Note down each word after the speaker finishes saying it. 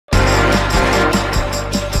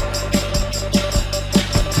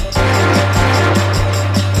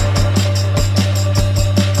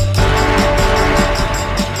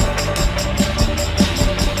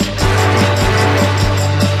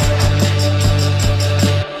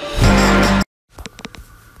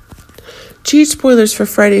Huge spoilers for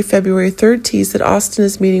Friday, February 3rd tease that Austin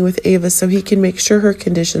is meeting with Ava so he can make sure her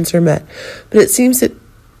conditions are met. But it seems that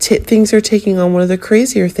things are taking on one of the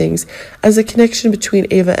crazier things, as a connection between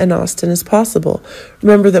Ava and Austin is possible.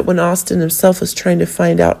 Remember that when Austin himself was trying to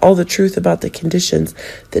find out all the truth about the conditions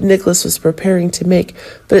that Nicholas was preparing to make,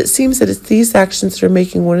 but it seems that it's these actions that are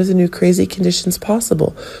making one of the new crazy conditions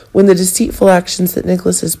possible, when the deceitful actions that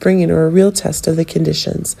Nicholas is bringing are a real test of the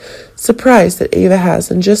conditions. Surprise that Ava has,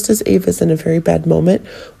 and just as Ava's in a very bad moment,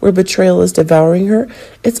 where betrayal is devouring her,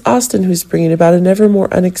 it's Austin who's bringing about an ever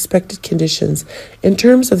more unexpected conditions, in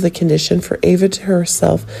terms of the condition for Ava to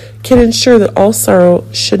herself can ensure that all sorrow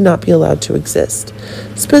should not be allowed to exist.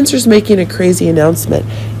 Spencer's making a crazy announcement.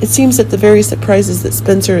 It seems that the very surprises that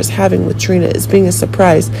Spencer is having with Trina is being a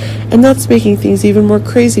surprise, and that's making things even more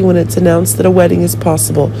crazy when it's announced that a wedding is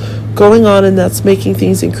possible going on, and that's making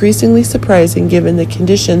things increasingly surprising given the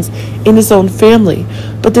conditions in his own family.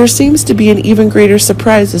 But there seems to be an even greater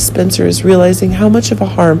surprise as Spencer is realizing how much of a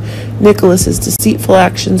harm Nicholas's deceitful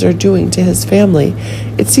actions are doing to his family.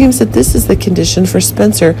 It seems that this is the condition for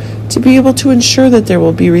Spencer to be able to ensure that there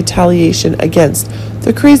will be retaliation against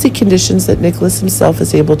the crazy conditions that Nicholas himself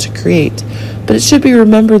is able to create. But it should be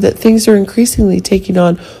remembered that things are increasingly taking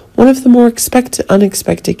on one of the more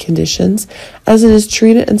unexpected conditions, as it is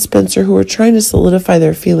Trina and Spencer who are trying to solidify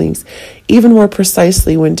their feelings even more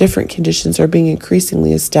precisely when different conditions are being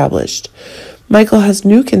increasingly established. Michael has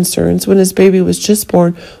new concerns. When his baby was just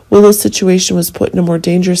born, Willow's situation was put in a more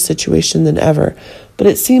dangerous situation than ever. But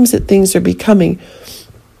it seems that things are becoming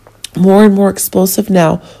more and more explosive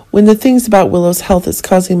now, when the things about Willow's health is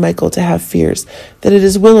causing Michael to have fears that it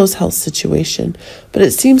is Willow's health situation. But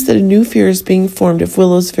it seems that a new fear is being formed if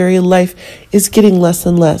Willow's very life is getting less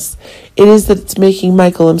and less. It is that it's making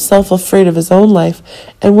Michael himself afraid of his own life,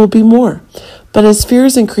 and will be more. But as fear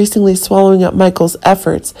is increasingly swallowing up Michael's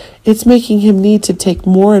efforts, it's making him need to take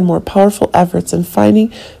more and more powerful efforts in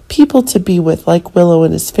finding people to be with, like Willow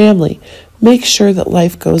and his family. Make sure that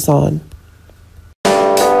life goes on.